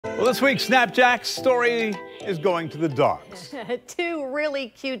Well, this week's SnapJAX story is going to the dogs. Two really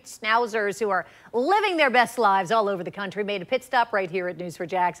cute Schnauzers who are living their best lives all over the country made a pit stop right here at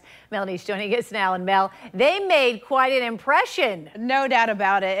News4JAX. Melanie's joining us now, and Mel, they made quite an impression. No doubt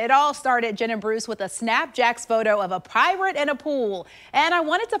about it. It all started, Jen and Bruce, with a SnapJAX photo of a pirate in a pool. And I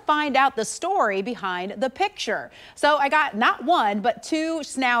wanted to find out the story behind the picture. So I got not one, but two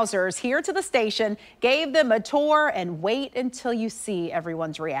Schnauzers here to the station, gave them a tour, and wait until you see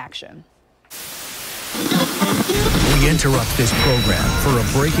everyone's reaction. We interrupt this program for a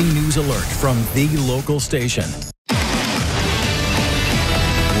breaking news alert from the local station.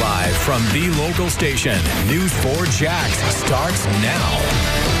 Live from the local station, News4JAX starts now.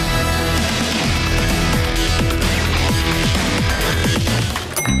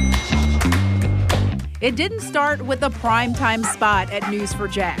 It didn't start with a primetime spot at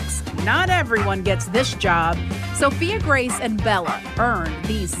News4JAX. Not everyone gets this job. Sophia, Grace, and Bella earned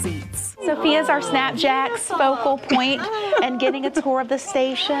these seats. Sophia's our SnapJAX focal point and getting a tour of the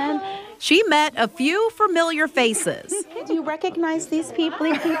station. She met a few familiar faces. Do you recognize these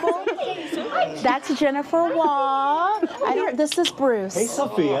people? That's Jennifer Waugh. This is Bruce. Hey,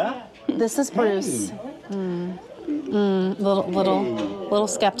 Sophia. This is Bruce. Little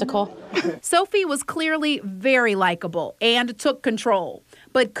skeptical. Sophie was clearly very likable and took control.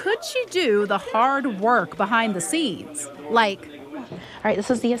 But could she do the hard work behind the scenes? Like, all right,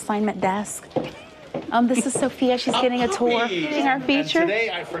 this is the assignment desk. This is Sophia. She's getting a tour. Getting our feature. And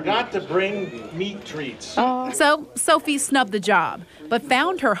today I forgot to bring meat treats. So Sophie snubbed the job, but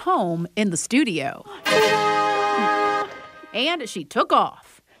found her home in the studio. And she took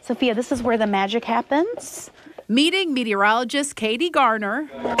off. Sophia, this is where the magic happens. Meeting meteorologist Katie Garner.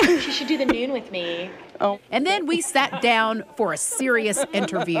 She should do the noon with me. And then we sat down for a serious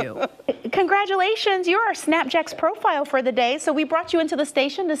interview. Congratulations, you're our SnapJAX profile for the day, so we brought you into the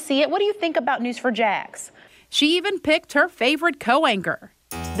station to see it. What do you think about News4JAX? She even picked her favorite co-anchor.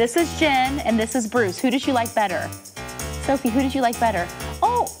 This is Jen, and this is Bruce. Who did you like better? Sophie, who did you like better?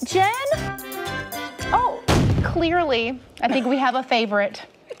 Oh, Jen? Oh, clearly, I think we have a favorite.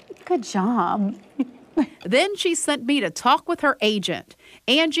 Good job. Then she sent me to talk with her agent,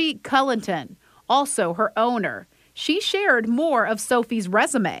 Angie Cullenton, also her owner. She shared more of Sophie's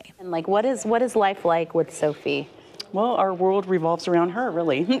resume. And like, what is life like with Sophie? Well, our world revolves around her,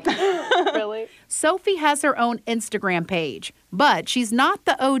 really. Really? Sophie has her own Instagram page, but she's not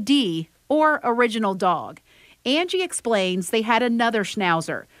the OD or original dog. Angie explains they had another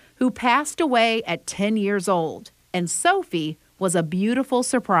Schnauzer who passed away at 10 years old, and Sophie was a beautiful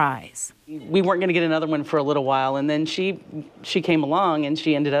surprise. We weren't going to get another one for a little while, and then she came along, and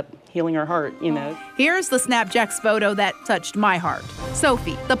she ended up healing our heart, you know. Here's the SnapJAX photo that touched my heart.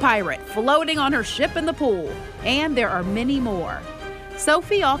 Sophie, the pirate, floating on her ship in the pool. And there are many more.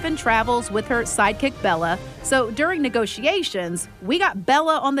 Sophie often travels with her sidekick Bella, so during negotiations, we got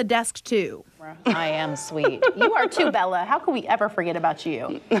Bella on the desk too. I am sweet. You are too, Bella. How could we ever forget about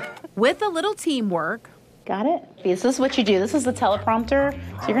you? With a little teamwork. Got it? This is what you do. This is the teleprompter.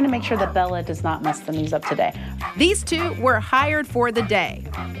 So you're going to make sure that Bella does not mess the news up today. These two were hired for the day.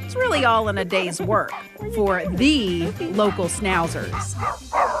 It's really all in a day's work for the local Schnauzers.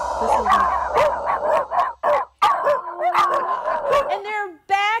 And they're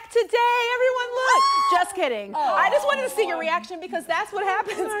back today. Everyone look. Just kidding. I just wanted to see your reaction because that's what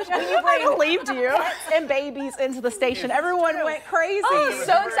happens when you bring believed you and babies into the station. Everyone went crazy. Oh,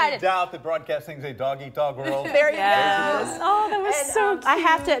 so excited. Doubt that broadcasting's a dog-eat-dog world. There you go. Oh, that was so cute. I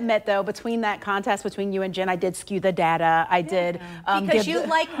have to admit, though, between that contest between you and Jen, I did skew the data. I did. Because you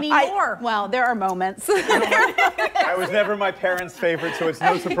like me more. Well, there are moments. I was never my parents' favorite, so it's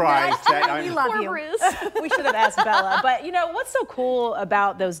no surprise that We love you. We should have asked Bella. But, you know, what's so cool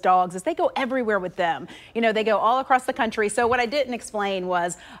about those dogs is they go everywhere with them. You know, they go all across the country. So what I didn't explain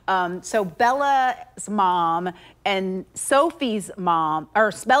was, so Bella's mom and Sophie's mom,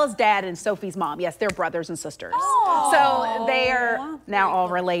 or Bella's dad and Sophie's mom, yes, they're brothers and sisters. So they are now all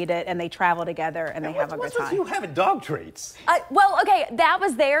related, and they travel together, and they have a good time. You having dog treats? Well, okay, that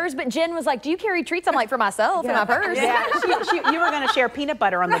was theirs, but Jen was like, do you carry treats? I'm like, for myself in my purse. Yeah, you were going to share peanut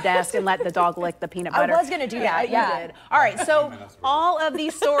butter on the desk and let the dog lick the peanut butter. I was going to do that, yeah. You did. All right, so all of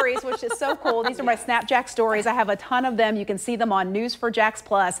these stories, which is so cool, these are my SnapJAX stories. I have a ton of them. You can see them on News4JAX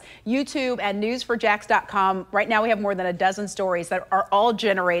Plus, YouTube, and News4JAX.com. Right now we have more than a dozen stories that are all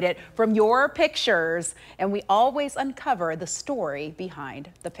generated from your pictures, and we always uncover the story behind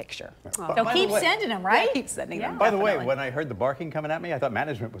the picture. So keep sending them, right? Yeah, keep sending them. By the way, when I heard the barking coming at me, I thought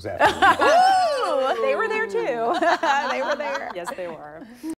management was after me. Ooh, they were there too. They were there. Yes, they were.